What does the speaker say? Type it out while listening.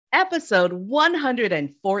episode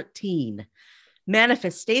 114,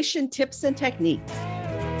 Manifestation Tips and Techniques.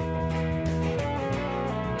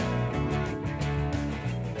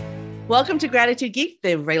 Welcome to Gratitude Geek,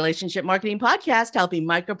 the relationship marketing podcast, helping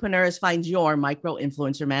micropreneurs find your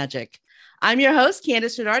micro-influencer magic. I'm your host,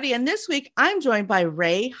 Kandas Rodarte, and this week I'm joined by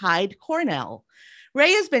Rai Hyde Cornell.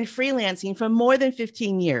 Rai has been freelancing for more than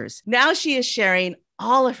 15 years. Now she is sharing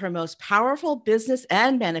all of her most powerful business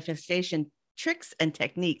and manifestation tricks and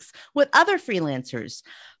techniques with other freelancers,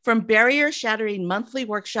 from barrier-shattering monthly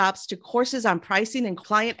workshops to courses on pricing and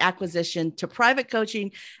client acquisition to private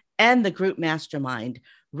coaching and the group mastermind.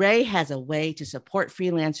 Rai has a way to support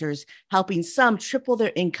freelancers, helping some triple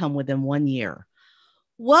their income within 1 year.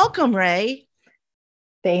 Welcome, Rai.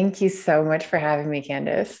 Thank you so much for having me,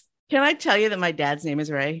 Kandas. Can I tell you that my dad's name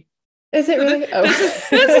is Rai? Is it really?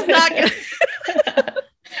 This is not good.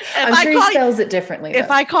 I'm sure he spells it differently.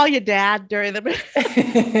 If I call you Dad during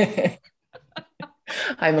the...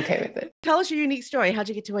 I'm okay with it. Tell us your unique story. How'd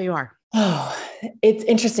you get to where you are? Oh, it's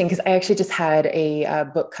interesting because I actually just had a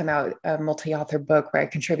book come out, a multi-author book where I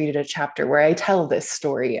contributed a chapter where I tell this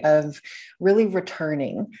story of really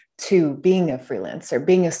returning to being a freelancer,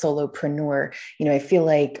 being a solopreneur. You know, I feel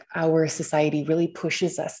like our society really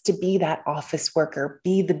pushes us to be that office worker,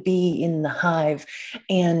 be the bee in the hive.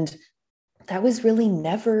 And that was really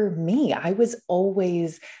never me. I was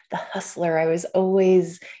always the hustler. I was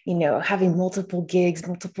always, having multiple gigs,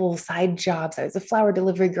 multiple side jobs. I was a flower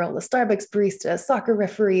delivery girl, a Starbucks barista, a soccer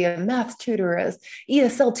referee, a math tutor, a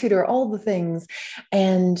ESL tutor, all the things.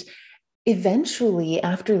 And eventually,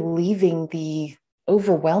 after leaving the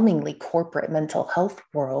overwhelmingly corporate mental health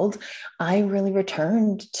world, I really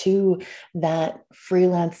returned to that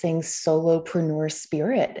freelancing solopreneur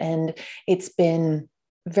spirit. And it's been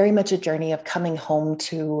very much a journey of coming home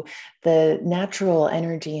to the natural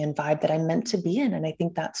energy and vibe that I'm meant to be in. And I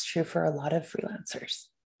think that's true for a lot of freelancers.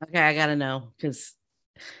 Okay, I got to know because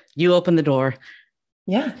you opened the door.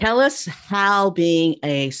 Yeah. Tell us how being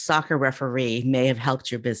a soccer referee may have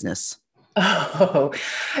helped your business. Oh,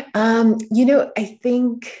 I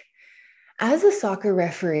think as a soccer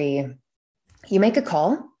referee, you make a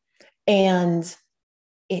call and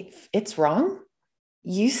if it's wrong,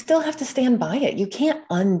 you still have to stand by it. You can't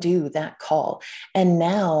undo that call. And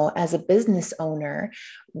now as a business owner,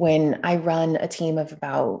 when I run a team of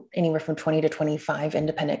about anywhere from 20 to 25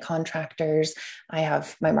 independent contractors, I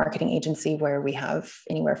have my marketing agency where we have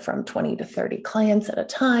anywhere from 20 to 30 clients at a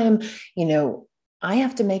time. I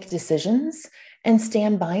have to make decisions and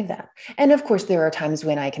stand by that. And of course, there are times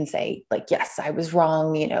when I can say, yes, I was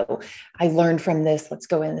wrong. I learned from this. Let's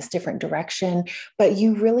go in this different direction. But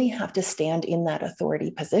you really have to stand in that authority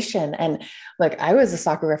position. And I was a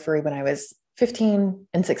soccer referee when I was 15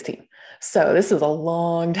 and 16. So this is a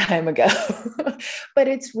long time ago. But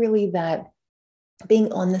it's really that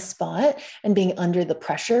being on the spot and being under the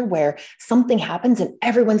pressure where something happens and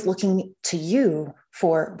everyone's looking to you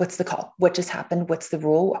for what's the call, what just happened, what's the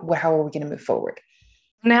rule, how are we going to move forward?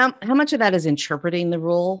 Now, how much of that is interpreting the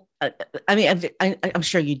rule? I'm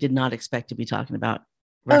sure you did not expect to be talking about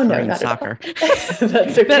refereeing soccer. That's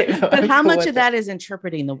okay. But how much of that is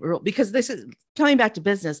interpreting the rule? Because this is coming back to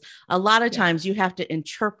business. A lot of times you have to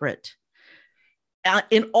interpret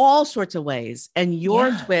in all sorts of ways, and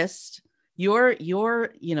your twist, your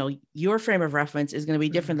frame of reference is going to be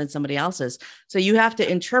different than somebody else's. So you have to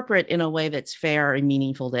interpret in a way that's fair and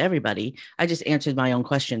meaningful to everybody. I just answered my own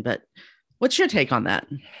question, but what's your take on that?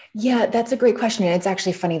 Yeah, that's a great question. And it's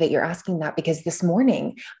actually funny that you're asking that because this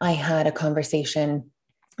morning I had a conversation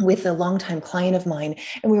with a longtime client of mine,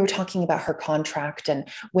 and we were talking about her contract and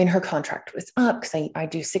when her contract was up, because I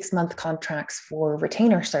do 6-month contracts for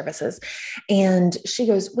retainer services. And she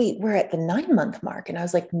goes, wait, we're at the 9-month mark. And I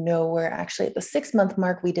was like, no, we're actually at the 6-month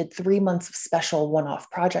mark. We did 3 months of special one-off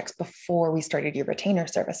projects before we started your retainer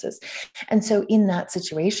services. And so in that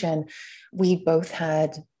situation, we both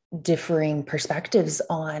had differing perspectives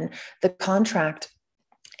on the contract.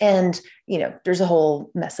 And, there's a whole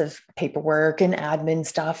mess of paperwork and admin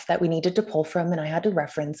stuff that we needed to pull from. And I had to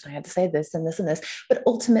reference, and I had to say this and this and this, but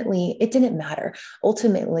ultimately it didn't matter.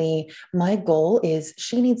 Ultimately, my goal is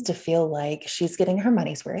she needs to feel like she's getting her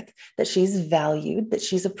money's worth, that she's valued, that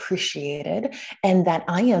she's appreciated, and that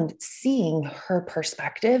I am seeing her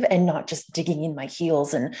perspective and not just digging in my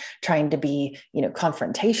heels and trying to be,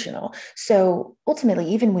 confrontational. So ultimately,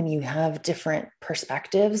 even when you have different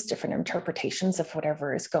perspectives, different interpretations of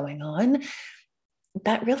whatever is going on,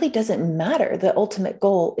 that really doesn't matter. The ultimate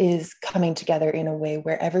goal is coming together in a way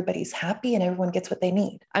where everybody's happy and everyone gets what they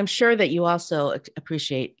need. I'm sure that you also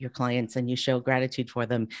appreciate your clients and you show gratitude for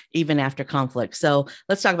them even after conflict. So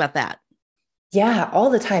let's talk about that. Yeah, all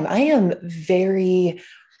the time. I am very,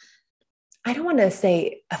 I don't want to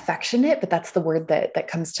say affectionate, but that's the word that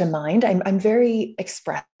comes to mind. I'm very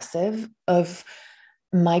expressive of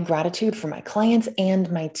my gratitude for my clients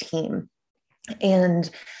and my team. And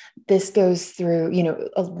this goes through,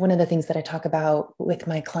 one of the things that I talk about with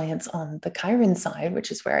my clients on the Chiron side,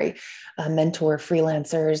 which is where I mentor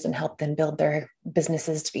freelancers and help them build their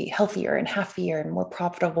businesses to be healthier and happier and more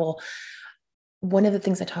profitable. One of the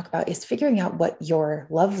things I talk about is figuring out what your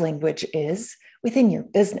love language is within your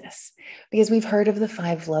business, because we've heard of the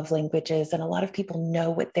 5 love languages and a lot of people know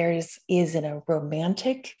what theirs is in a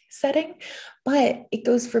romantic setting, but it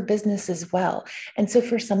goes for business as well. And so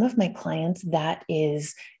for some of my clients, that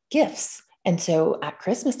is gifts. And so at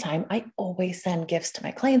Christmas time, I always send gifts to my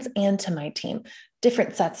clients and to my team,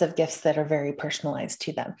 different sets of gifts that are very personalized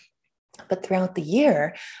to them. But throughout the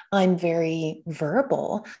year, I'm very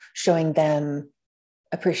verbal, showing them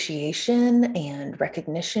appreciation and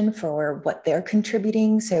recognition for what they're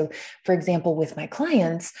contributing. So, for example, with my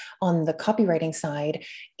clients on the copywriting side,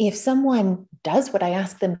 if someone does what I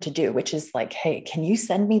ask them to do, which is like, hey, can you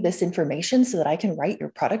send me this information so that I can write your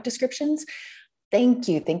product descriptions? Thank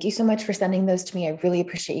you. Thank you so much for sending those to me. I really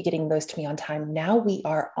appreciate you getting those to me on time. Now we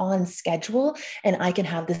are on schedule and I can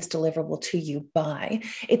have this deliverable to you by.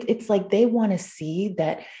 It's like they want to see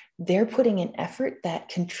that they're putting an effort that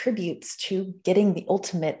contributes to getting the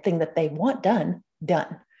ultimate thing that they want done.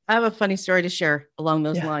 I have a funny story to share along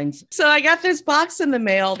those lines. So I got this box in the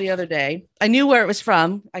mail the other day. I knew where it was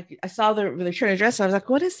from. I saw the return address. I was like,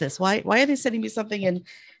 what is this? Why are they sending me something in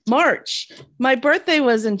March? My birthday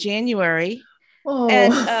was in January. Oh.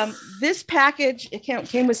 And this package, it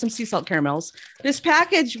came with some sea salt caramels. This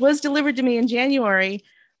package was delivered to me in January,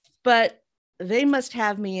 but they must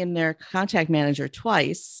have me in their contact manager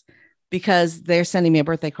twice because they're sending me a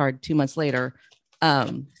birthday card 2 months later.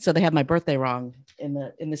 So they have my birthday wrong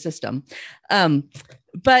in the system.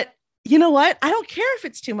 But you know what? I don't care if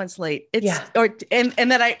it's 2 months late.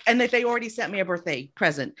 And that they already sent me a birthday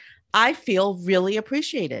present. I feel really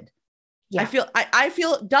appreciated. Yeah. I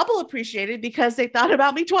feel double appreciated because they thought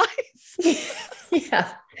about me twice. Yeah,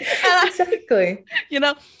 exactly.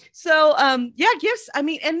 So gifts. I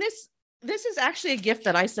mean, and this is actually a gift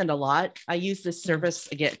that I send a lot. I use this service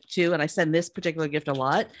again too, and I send this particular gift a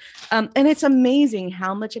lot. And it's amazing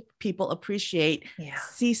how much people appreciate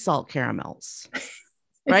sea salt caramels.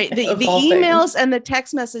 Right. The emails and the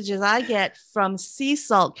text messages I get from sea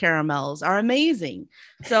salt caramels are amazing.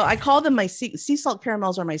 So I call them my sea salt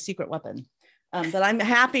caramels are my secret weapon that I'm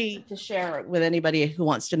happy to share with anybody who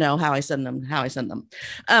wants to know how I send them.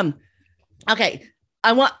 Okay.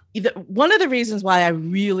 One of the reasons why I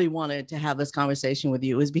really wanted to have this conversation with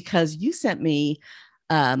you is because you sent me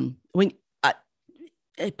a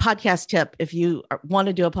podcast tip. If you want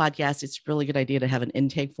to do a podcast, it's a really good idea to have an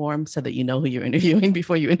intake form so that you know who you're interviewing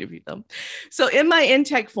before you interview them. So in my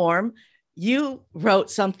intake form, you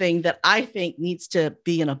wrote something that I think needs to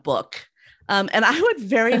be in a book. And I would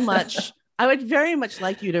very much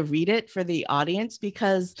like you to read it for the audience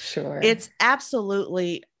because it's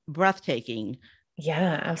absolutely breathtaking.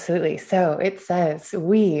 Yeah, absolutely. So it says,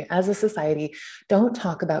 we as a society don't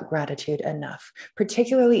talk about gratitude enough,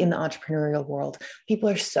 particularly in the entrepreneurial world. People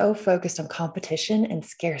are so focused on competition and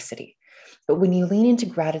scarcity. But when you lean into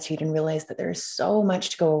gratitude and realize that there's so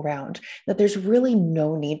much to go around, that there's really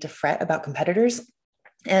no need to fret about competitors,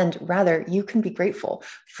 and rather, you can be grateful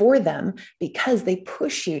for them because they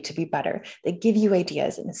push you to be better. They give you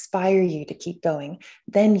ideas and inspire you to keep going.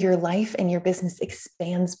 Then your life and your business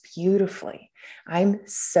expands beautifully. I'm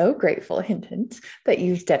so grateful, Hint, that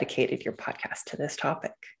you've dedicated your podcast to this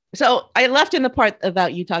topic. So I left in the part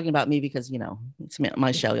about you talking about me because, it's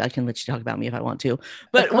my show. I can let you talk about me if I want to.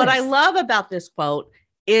 But what I love about this quote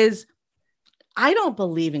is I don't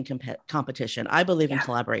believe in competition. I believe in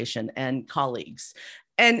collaboration and colleagues.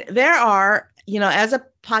 And there are, as a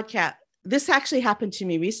podcast, this actually happened to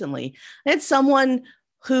me recently. I had someone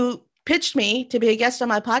who pitched me to be a guest on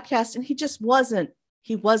my podcast, and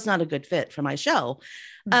he was not a good fit for my show.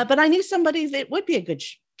 But I knew somebody that would be a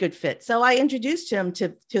good fit. So I introduced him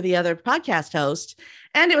to the other podcast host,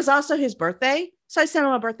 and it was also his birthday. So I sent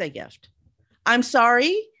him a birthday gift. I'm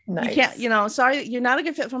sorry. Nice. You can't, sorry, you're not a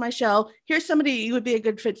good fit for my show. Here's somebody you would be a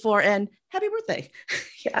good fit for, and happy birthday.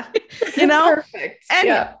 Yeah. Perfect.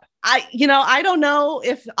 And I don't know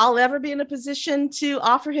if I'll ever be in a position to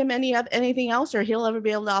offer him anything else, or he'll ever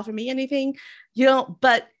be able to offer me anything,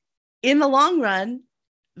 but in the long run,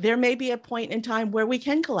 there may be a point in time where we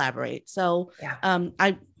can collaborate. So,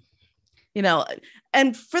 and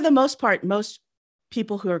for the most part, most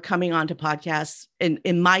people who are coming on to podcasts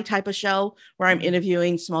in my type of show where I'm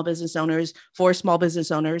interviewing small business owners for small business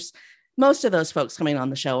owners, most of those folks coming on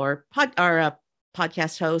the show are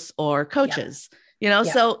podcast hosts or coaches,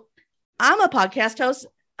 so I'm a podcast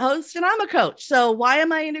host and I'm a coach. So why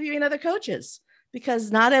am I interviewing other coaches?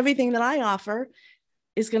 Because not everything that I offer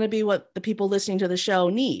is going to be what the people listening to the show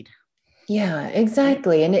need. Yeah,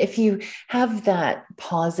 exactly. And if you have that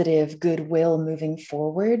positive goodwill moving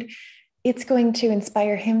forward, it's going to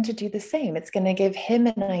inspire him to do the same. It's going to give him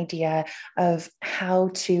an idea of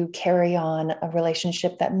how to carry on a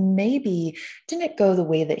relationship that maybe didn't go the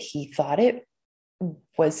way that he thought it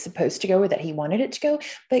was supposed to go or that he wanted it to go,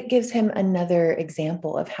 but gives him another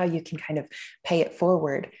example of how you can kind of pay it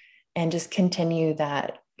forward and just continue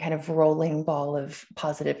that kind of rolling ball of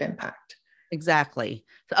positive impact. Exactly.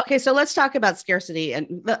 Okay, so let's talk about scarcity,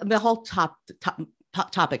 and the whole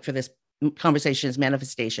topic for this conversation is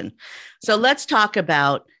manifestation. So let's talk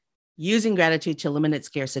about using gratitude to eliminate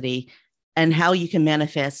scarcity and how you can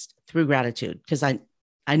manifest through gratitude, because I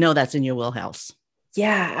know that's in your wheelhouse.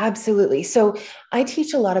 Yeah, absolutely. So I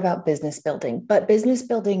teach a lot about business building, but business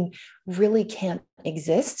building really can't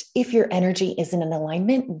exist if your energy isn't in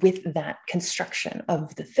alignment with that construction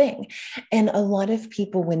of the thing. And a lot of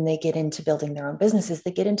people, when they get into building their own businesses,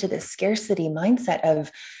 they get into this scarcity mindset of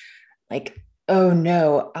like, oh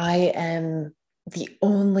no, I am the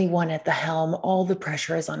only one at the helm. All the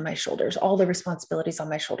pressure is on my shoulders. All the responsibilities on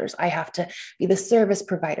my shoulders. I have to be the service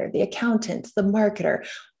provider, the accountant, the marketer,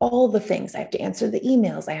 all the things. I have to answer the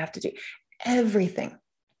emails. I have to do everything.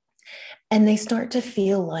 And they start to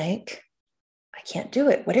feel like, I can't do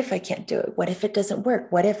it. What if I can't do it? What if it doesn't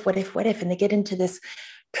work? What if? And they get into this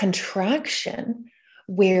contraction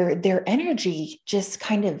where their energy just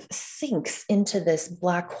kind of sinks into this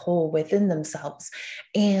black hole within themselves.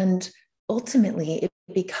 And ultimately, it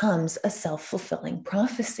becomes a self-fulfilling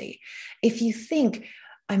prophecy. If you think,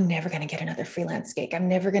 I'm never going to get another freelance gig, I'm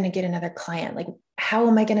never going to get another client, like, how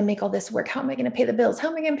am I going to make all this work? How am I going to pay the bills? How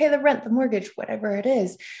am I going to pay the rent, the mortgage, whatever it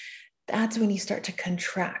is? That's when you start to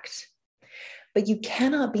contract. But you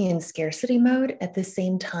cannot be in scarcity mode at the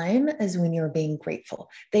same time as when you're being grateful.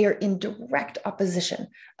 They are in direct opposition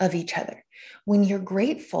of each other. When you're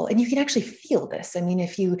grateful, and you can actually feel this. I mean,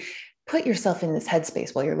 if you put yourself in this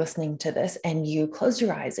headspace while you're listening to this and you close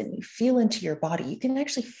your eyes and you feel into your body, you can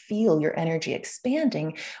actually feel your energy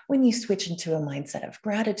expanding when you switch into a mindset of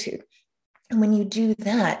gratitude. And when you do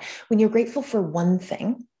that, when you're grateful for one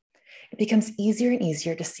thing, it becomes easier and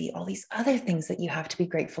easier to see all these other things that you have to be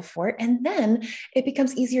grateful for. And then it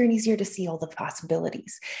becomes easier and easier to see all the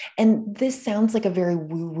possibilities. And this sounds like a very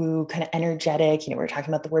woo-woo kind of energetic, we're talking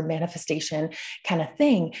about the word manifestation kind of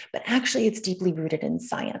thing, but actually it's deeply rooted in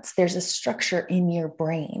science. There's a structure in your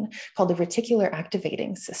brain called the reticular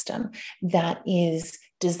activating system that is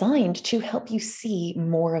designed to help you see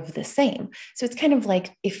more of the same. So it's kind of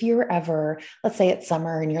like if you're ever, let's say it's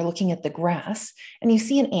summer and you're looking at the grass and you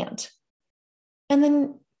see an ant. And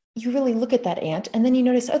then you really look at that ant and then you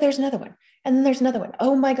notice, oh, there's another one. And then there's another one.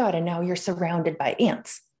 Oh my God. And now you're surrounded by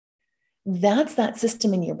ants. That's that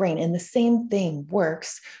system in your brain. And the same thing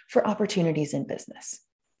works for opportunities in business.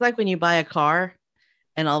 It's like when you buy a car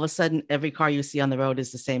and all of a sudden every car you see on the road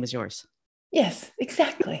is the same as yours. Yes,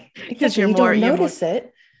 exactly. Because you don't notice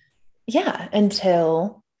it. Yeah.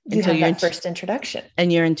 Until you have that first introduction.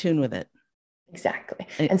 And you're in tune with it. Exactly.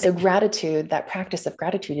 And so gratitude, that practice of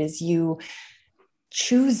gratitude is you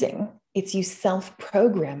choosing, it's you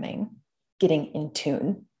self-programming, getting in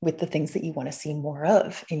tune with the things that you want to see more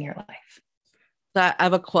of in your life. So I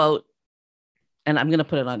have a quote, and I'm going to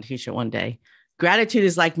put it on a t-shirt one day. Gratitude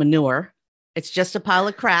is like manure. It's just a pile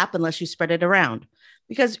of crap unless you spread it around.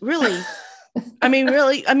 Because really,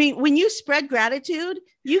 when you spread gratitude,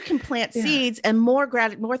 you can plant seeds and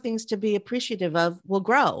more things to be appreciative of will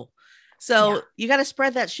grow. So you got to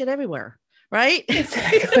spread that shit everywhere. Right?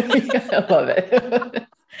 Exactly. I love it.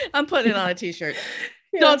 I'm putting it on a t-shirt.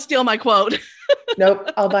 Yeah. Don't steal my quote.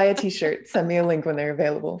 Nope. I'll buy a t-shirt. Send me a link when they're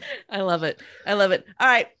available. I love it. All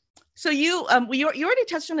right. So you already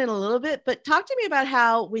touched on it a little bit, but talk to me about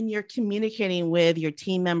how when you're communicating with your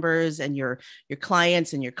team members and your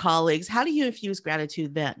clients and your colleagues, how do you infuse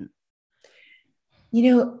gratitude then?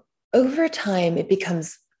 Over time, it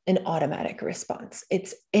becomes an automatic response.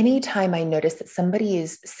 It's anytime I notice that somebody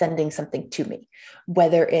is sending something to me,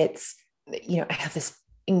 whether it's, I have this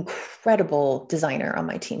incredible designer on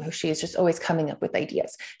my team who she is just always coming up with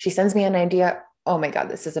ideas. She sends me an idea. Oh my God,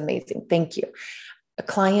 this is amazing. Thank you. A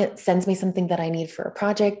client sends me something that I need for a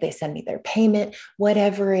project. They send me their payment,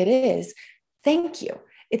 whatever it is. Thank you.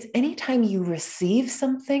 It's anytime you receive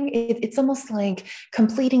something, it's almost like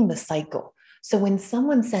completing the cycle So when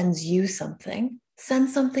someone sends you something, send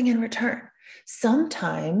something in return.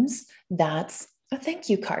 Sometimes that's a thank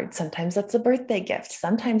you card. Sometimes that's a birthday gift.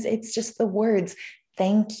 Sometimes it's just the words,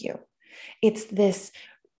 thank you. It's this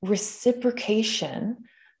reciprocation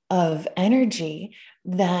of energy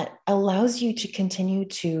that allows you to continue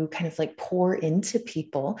to kind of like pour into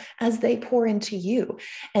people as they pour into you.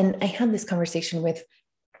 And I had this conversation with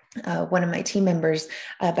one of my team members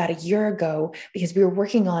about a year ago, because we were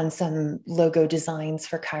working on some logo designs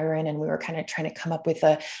for Chiron, and we were kind of trying to come up with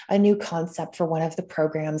a new concept for one of the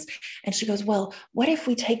programs. And she goes, well, what if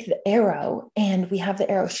we take the arrow and we have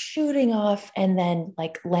the arrow shooting off and then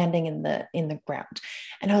like landing in the ground?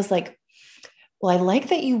 And I was like, well, I like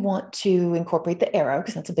that you want to incorporate the arrow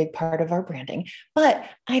because that's a big part of our branding, but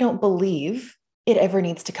I don't believe it ever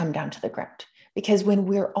needs to come down to the ground. Because when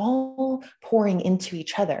we're all pouring into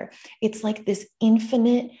each other, it's like this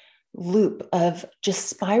infinite loop of just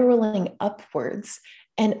spiraling upwards,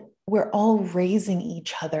 and we're all raising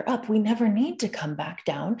each other up. We never need to come back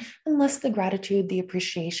down unless the gratitude, the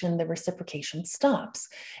appreciation, the reciprocation stops.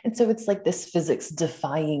 And so it's like this physics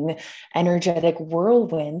defying energetic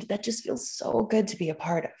whirlwind that just feels so good to be a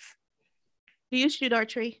part of. Do you shoot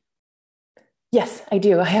archery? Yes, I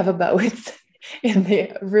do. I have a bow. It's in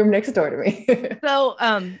the room next door to me. So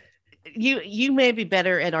you may be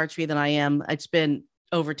better at archery than I am. It's been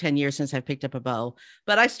over 10 years since I picked up a bow,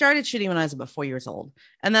 but I started shooting when I was about 4 years old.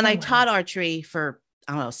 And then I taught archery for,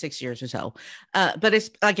 I don't know, 6 years or so. But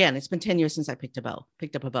it's been 10 years since I picked up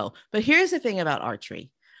a bow. But here's the thing about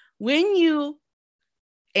archery. When you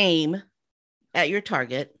aim at your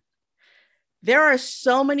target, there are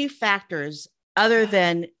so many factors other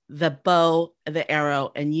than the bow, the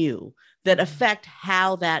arrow, and you that affect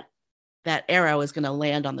how that arrow is going to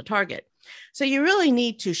land on the target. So you really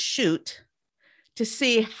need to shoot to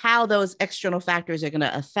see how those external factors are going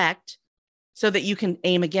to affect so that you can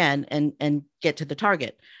aim again and get to the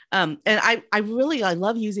target. And I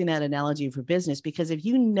love using that analogy for business, because if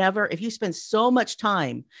you spend so much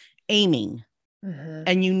time aiming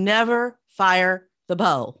and you never fire the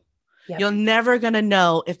bow, you're never going to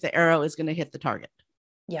know if the arrow is going to hit the target.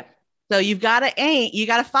 Yep. So you've got to aim, you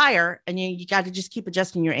got to fire, and you got to just keep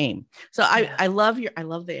adjusting your aim. So I love the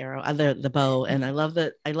arrow, the bow, and I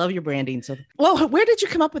love your branding. So, well, where did you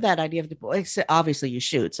come up with that idea of obviously you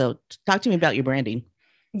shoot. So talk to me about your branding.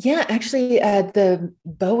 Yeah, actually, the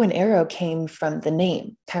bow and arrow came from the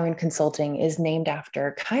name. Chiron Consulting is named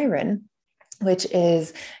after Chiron, which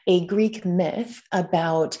is a Greek myth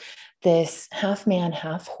about this half man,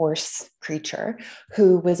 half horse creature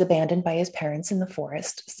who was abandoned by his parents in the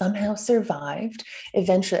forest, somehow survived.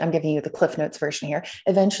 Eventually, I'm giving you the Cliff Notes version here,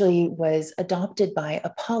 eventually was adopted by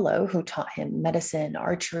Apollo, who taught him medicine,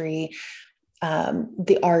 archery,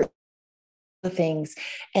 the art, things.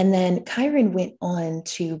 And then Chiron went on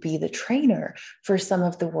to be the trainer for some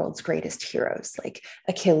of the world's greatest heroes like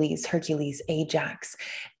Achilles, Hercules, Ajax.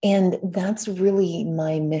 And that's really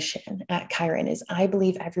my mission at Chiron. Is I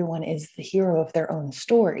believe everyone is the hero of their own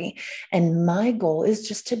story. And my goal is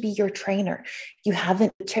just to be your trainer. You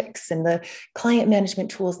haven't the tricks and the client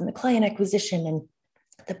management tools and the client acquisition and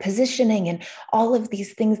the positioning and all of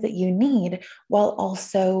these things that you need, while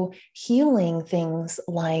also healing things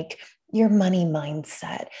like your money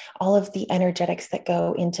mindset, all of the energetics that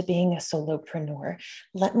go into being a solopreneur.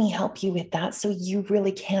 Let me help you with that so you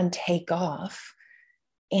really can take off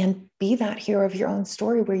and be that hero of your own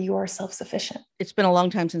story where you are self-sufficient. It's been a long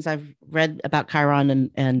time since I've read about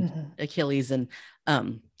Chiron and Achilles and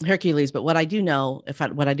Hercules, but what I do know,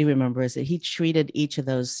 what I do remember is that he treated each of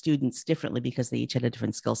those students differently because they each had a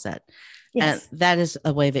different skill set. Yes. And that is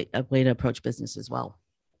a way to approach business as well.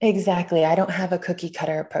 Exactly. I don't have a cookie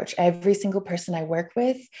cutter approach. Every single person I work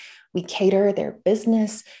with, we cater their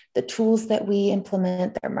business, the tools that we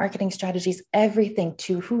implement, their marketing strategies, everything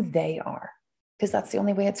to who they are, because that's the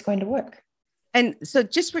only way it's going to work. And so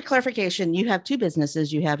just for clarification, you have two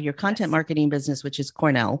businesses. You have your content marketing business, which is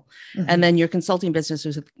Cornell, and then your consulting business,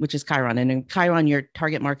 which is Chiron. And in Chiron, your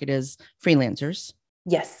target market is freelancers.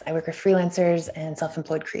 Yes. I work with freelancers and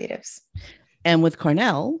self-employed creatives. And with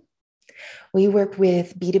Cornell, we work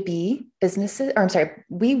with B2B businesses, or I'm sorry,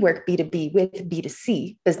 we work B2B with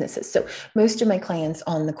B2C businesses. So most of my clients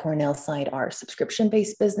on the Cornell side are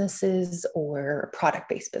subscription-based businesses or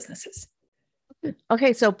product-based businesses.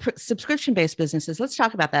 Okay, so subscription-based businesses, let's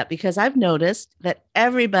talk about that, because I've noticed that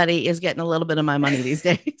everybody is getting a little bit of my money these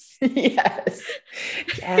days. Yes.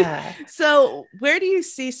 Yeah. So where do you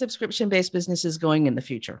see subscription-based businesses going in the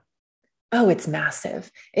future? Oh, it's massive.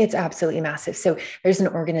 It's absolutely massive. So there's an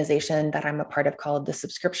organization that I'm a part of called the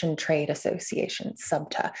Subscription Trade Association,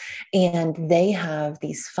 SUBTA, and they have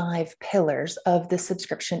these 5 pillars of the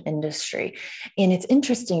subscription industry. And it's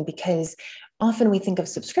interesting because often we think of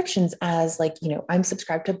subscriptions as like, I'm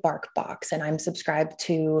subscribed to BarkBox and I'm subscribed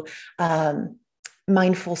to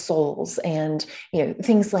Mindful Souls and,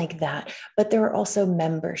 things like that. But there are also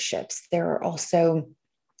memberships. There are also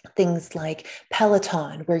things like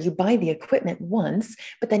Peloton, where you buy the equipment once,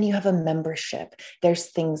 but then you have a membership. There's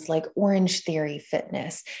things like Orange Theory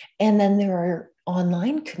Fitness. And then there are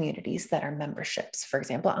online communities that are memberships. For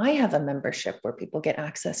example, I have a membership where people get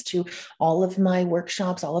access to all of my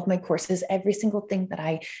workshops, all of my courses, every single thing that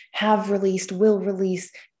I have released, will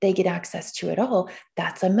release, they get access to it all.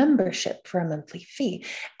 That's a membership for a monthly fee.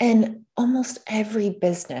 And almost every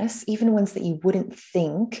business, even ones that you wouldn't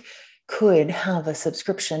think could have a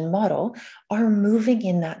subscription model, are moving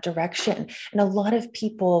in that direction. And a lot of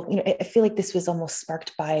people, I feel like this was almost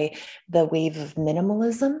sparked by the wave of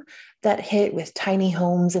minimalism that hit with tiny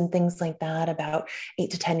homes and things like that about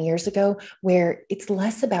 8 to 10 years ago, where it's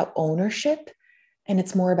less about ownership and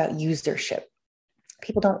it's more about usership.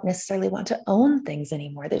 People don't necessarily want to own things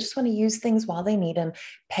anymore. They just want to use things while they need them,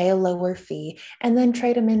 pay a lower fee, and then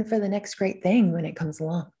trade them in for the next great thing when it comes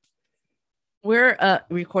along. We're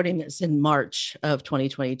recording this in March of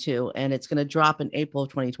 2022, and it's going to drop in April of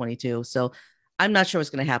 2022. So I'm not sure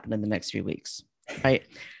what's going to happen in the next few weeks, right?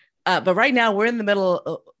 But right now we're in the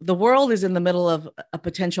middle. The world is in the middle of a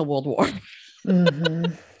potential world war.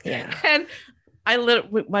 Mm-hmm. Yeah. And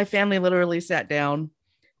my family literally sat down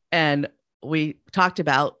and we talked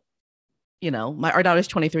about, our daughter's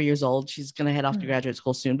 23 years old. She's going to head off to graduate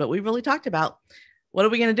school soon, but we really talked about what are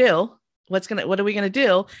we going to do? What are we going to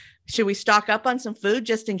do? Should we stock up on some food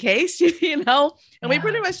just in case, And we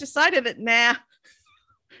pretty much decided that, nah,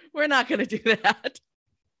 we're not going to do that.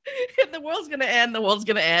 If the world's going to end, the world's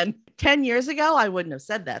going to end. 10 years ago, I wouldn't have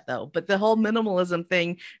said that though. But the whole minimalism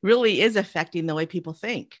thing really is affecting the way people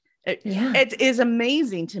think. It is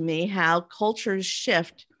amazing to me how cultures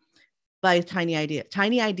shift by a tiny idea.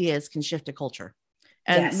 Tiny ideas can shift a culture.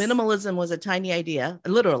 And minimalism was a tiny idea,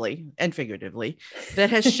 literally and figuratively, that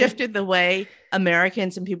has shifted the way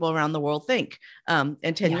Americans and people around the world think. And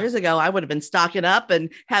 10 years ago, I would have been stocking up and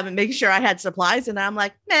making sure I had supplies. And I'm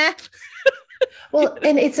like, nah. Well,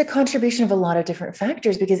 and it's a contribution of a lot of different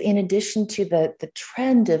factors, because in addition to the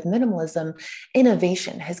trend of minimalism,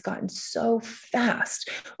 innovation has gotten so fast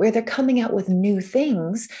where they're coming out with new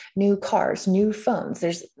things, new cars, new phones.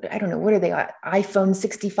 There's, I don't know, what are they, iPhone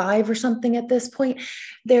 65 or something at this point?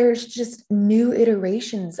 There's just new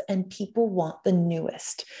iterations and people want the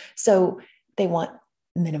newest. So they want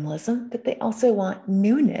minimalism, but they also want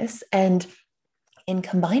newness. And in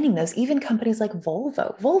combining those, even companies like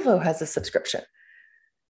Volvo has a subscription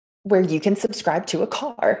where you can subscribe to a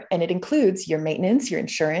car and it includes your maintenance, your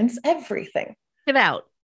insurance, everything. Get out.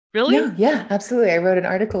 Really? Yeah, absolutely. I wrote an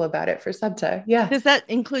article about it for Subta. Yeah. Does that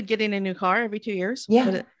include getting a new car every 2 years?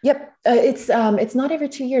 Yeah. Yep. It's not every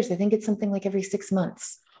 2 years. I think it's something like every 6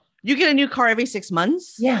 months. You get a new car every 6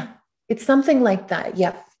 months? Yeah. It's something like that.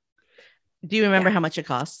 Yep. Do you remember how much it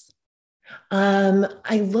costs?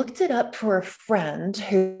 I looked it up for a friend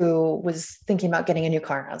who was thinking about getting a new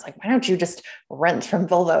car. I was like, why don't you just rent from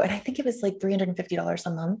Volvo? And I think it was like $350 a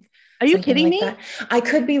month. Are you kidding me? That. I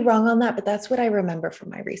could be wrong on that, but that's what I remember from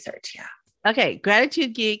my research. Yeah. Okay.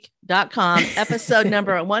 GratitudeGeek.com, episode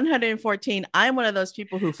number 114. I'm one of those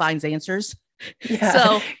people who finds answers. Yeah,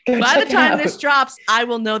 so by the time this drops, I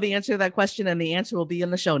will know the answer to that question, and the answer will be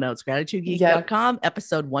in the show notes. GratitudeGeek.com,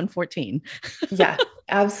 episode 114. Yeah,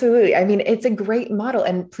 absolutely. I mean, it's a great model,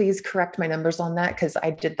 and please correct my numbers on that, because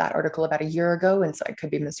I did that article about a year ago, and so I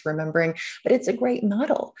could be misremembering, but it's a great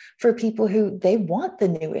model for people who they want the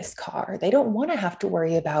newest car. They don't want to have to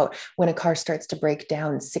worry about when a car starts to break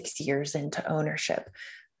down 6 years into ownership.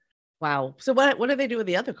 Wow. So what do they do with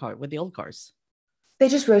the old cars? They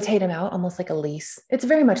just rotate them out almost like a lease. It's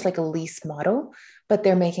very much like a lease model, but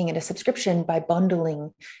they're making it a subscription by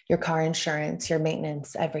bundling your car insurance, your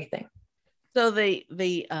maintenance, everything. So the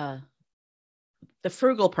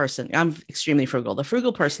frugal person, I'm extremely frugal. The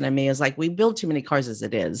frugal person in me is like, we build too many cars as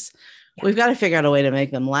it is. Yeah. We've got to figure out a way to make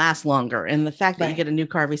them last longer. And the fact that you get a new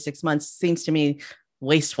car every 6 months seems to me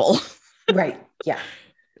wasteful. Right. Yeah.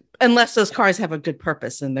 Unless those cars have a good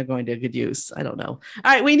purpose and they're going to good use. I don't know. All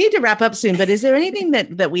right. We need to wrap up soon, but is there anything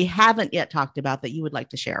that we haven't yet talked about that you would like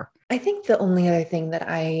to share? I think the only other thing that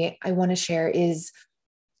I want to share is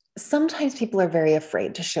sometimes people are very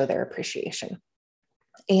afraid to show their appreciation.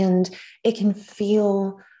 And it can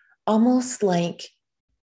feel almost like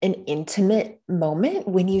an intimate moment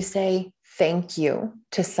when you say, thank you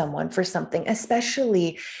to someone for something,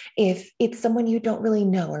 especially if it's someone you don't really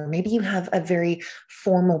know, or maybe you have a very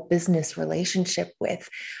formal business relationship with.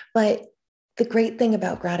 But the great thing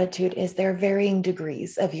about gratitude is there are varying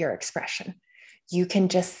degrees of your expression. You can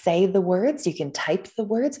just say the words, you can type the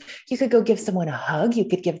words, you could go give someone a hug, you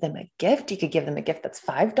could give them a gift, you could give them a gift that's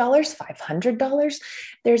 $5, $500.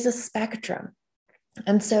 There's a spectrum.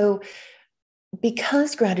 And so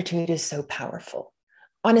because gratitude is so powerful,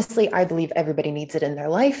 honestly, I believe everybody needs it in their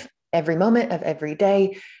life, every moment of every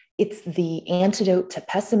day. It's the antidote to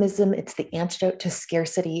pessimism. It's the antidote to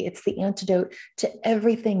scarcity. It's the antidote to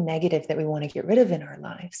everything negative that we want to get rid of in our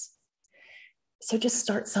lives. So just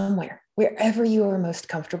start somewhere, wherever you are most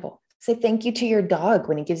comfortable. Say thank you to your dog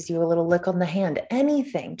when he gives you a little lick on the hand.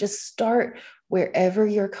 Anything, just start wherever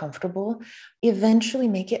you're comfortable. Eventually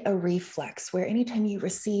make it a reflex where anytime you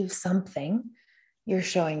receive something, you're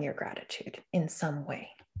showing your gratitude in some way.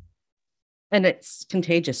 And it's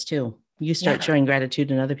contagious too. You start showing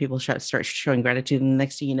gratitude and other people start showing gratitude. And the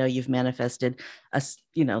next thing you know, you've manifested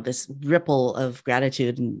this ripple of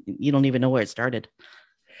gratitude and you don't even know where it started.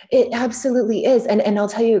 It absolutely is. And I'll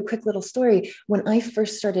tell you a quick little story. When I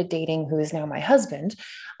first started dating, who is now my husband,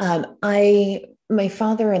 my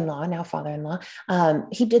father-in-law, now father-in-law,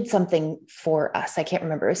 he did something for us. I can't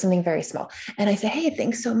remember. It was something very small. And I said, hey,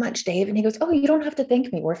 thanks so much, Dave. And he goes, oh, you don't have to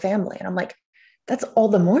thank me. We're family. And I'm like, that's all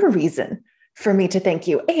the more reason for me to thank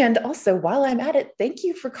you. And also, while I'm at it, thank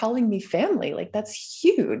you for calling me family. Like, that's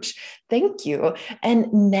huge. Thank you.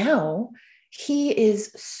 And now he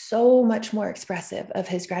is so much more expressive of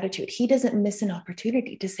his gratitude. He doesn't miss an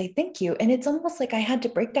opportunity to say thank you. And it's almost like I had to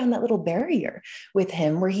break down that little barrier with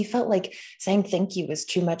him where he felt like saying thank you was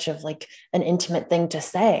too much of like an intimate thing to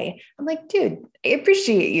say. I'm like, dude, I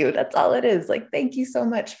appreciate you. That's all it is. Like, thank you so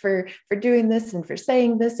much for doing this and for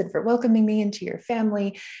saying this and for welcoming me into your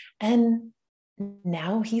family. And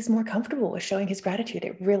now he's more comfortable with showing his gratitude.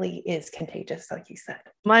 It really is contagious, like you said.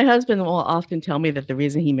 My husband will often tell me that the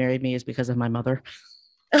reason he married me is because of my mother.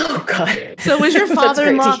 Oh God. So was your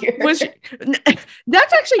father-in-law,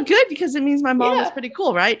 that's actually good because it means my mom was pretty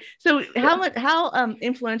cool, right? So how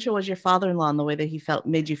influential was your father-in-law in the way that he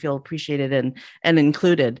made you feel appreciated and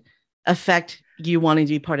included affect you wanting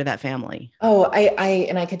to be part of that family? Oh,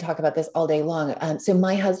 I could talk about this all day long. So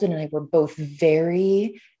my husband and I were both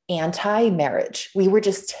very anti-marriage. We were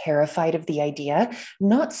just terrified of the idea.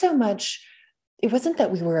 Not so much, it wasn't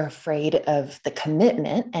that we were afraid of the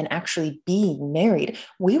commitment and actually being married.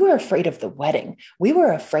 We were afraid of the wedding. We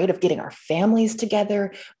were afraid of getting our families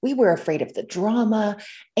together. We were afraid of the drama.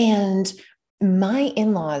 And my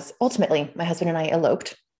in-laws, ultimately, my husband and I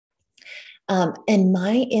eloped. And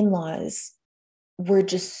my in-laws were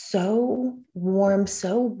just so warm,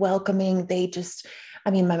 so welcoming.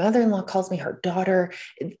 My mother-in-law calls me her daughter.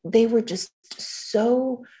 They were just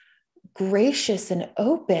so gracious and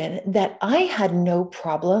open that I had no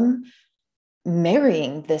problem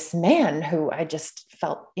marrying this man who I just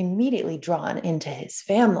felt immediately drawn into his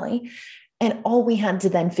family. And all we had to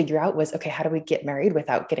then figure out was, okay, how do we get married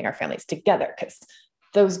without getting our families together? Because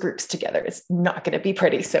those groups together is not going to be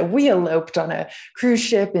pretty. So we eloped on a cruise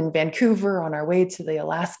ship in Vancouver on our way to the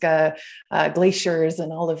Alaska glaciers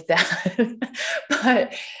and all of that.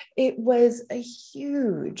 But it was a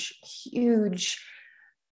huge,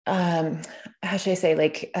 how should I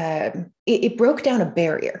say, it broke down a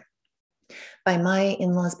barrier by my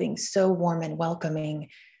in-laws being so warm and welcoming.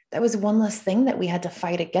 That was one less thing that we had to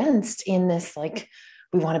fight against in this,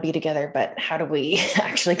 we want to be together, but how do we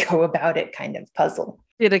actually go about it kind of puzzle.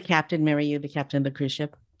 Did a captain marry you, the captain of the cruise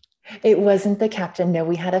ship? It wasn't the captain. No,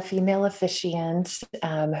 we had a female officiant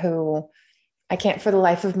who I can't for the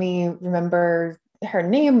life of me remember her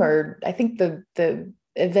name, or I think the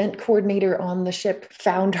event coordinator on the ship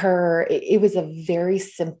found her. It was a very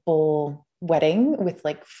simple wedding with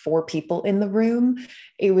 4 people in the room.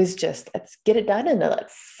 It was just, let's get it done and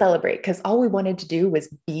let's celebrate, because all we wanted to do was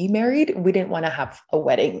be married. We didn't want to have a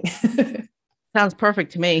wedding. Sounds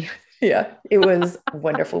perfect to me. Yeah, it was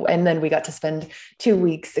wonderful. And then we got to spend 2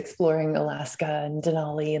 weeks exploring Alaska and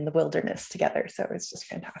Denali in the wilderness together. So it was just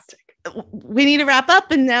fantastic. We need to wrap up,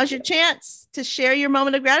 and now's your chance to share your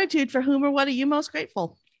moment of gratitude. For whom or what are you most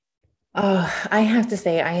grateful? Oh, I have to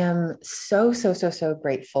say, I am so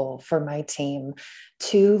grateful for my team.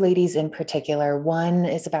 2 ladies in particular. One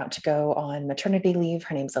is about to go on maternity leave.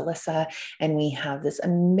 Her name's Alyssa. And we have this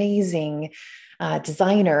amazing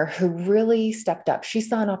designer who really stepped up. She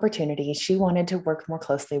saw an opportunity. She wanted to work more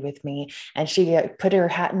closely with me. And she put her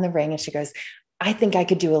hat in the ring and she goes, I think I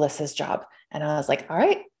could do Alyssa's job. And I was like, all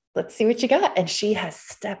right, let's see what you got. And she has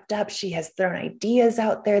stepped up. She has thrown ideas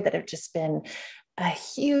out there that have just been a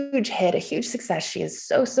huge hit, a huge success. She is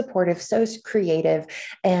so supportive, so creative.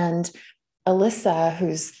 And Alyssa,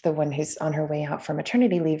 who's the one who's on her way out for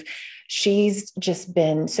maternity leave, she's just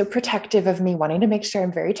been so protective of me, wanting to make sure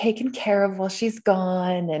I'm very taken care of while she's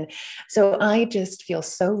gone. And so I just feel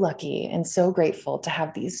so lucky and so grateful to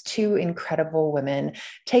have these two incredible women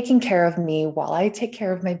taking care of me while I take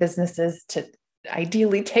care of my businesses to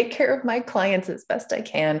ideally take care of my clients as best I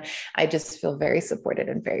can. I just feel very supported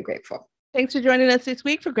and very grateful. Thanks for joining us this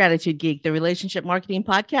week for Gratitude Geek, the relationship marketing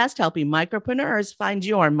podcast helping micropreneurs find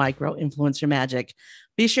your micro influencer magic.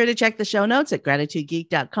 Be sure to check the show notes at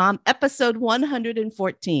gratitudegeek.com, episode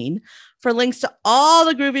 114, for links to all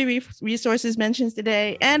the groovy resources mentioned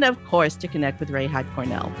today, and of course, to connect with Rai Hyde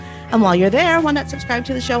Cornell. And while you're there, why not subscribe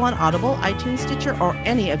to the show on Audible, iTunes, Stitcher, or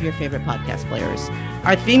any of your favorite podcast players.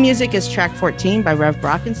 Our theme music is track 14 by Rev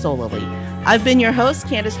Brock and Soul Lily. I've been your host,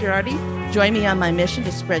 Kandas Rodarte. Join me on my mission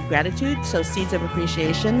to spread gratitude, sow seeds of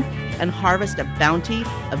appreciation, and harvest a bounty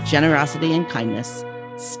of generosity and kindness.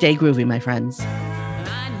 Stay groovy, my friends.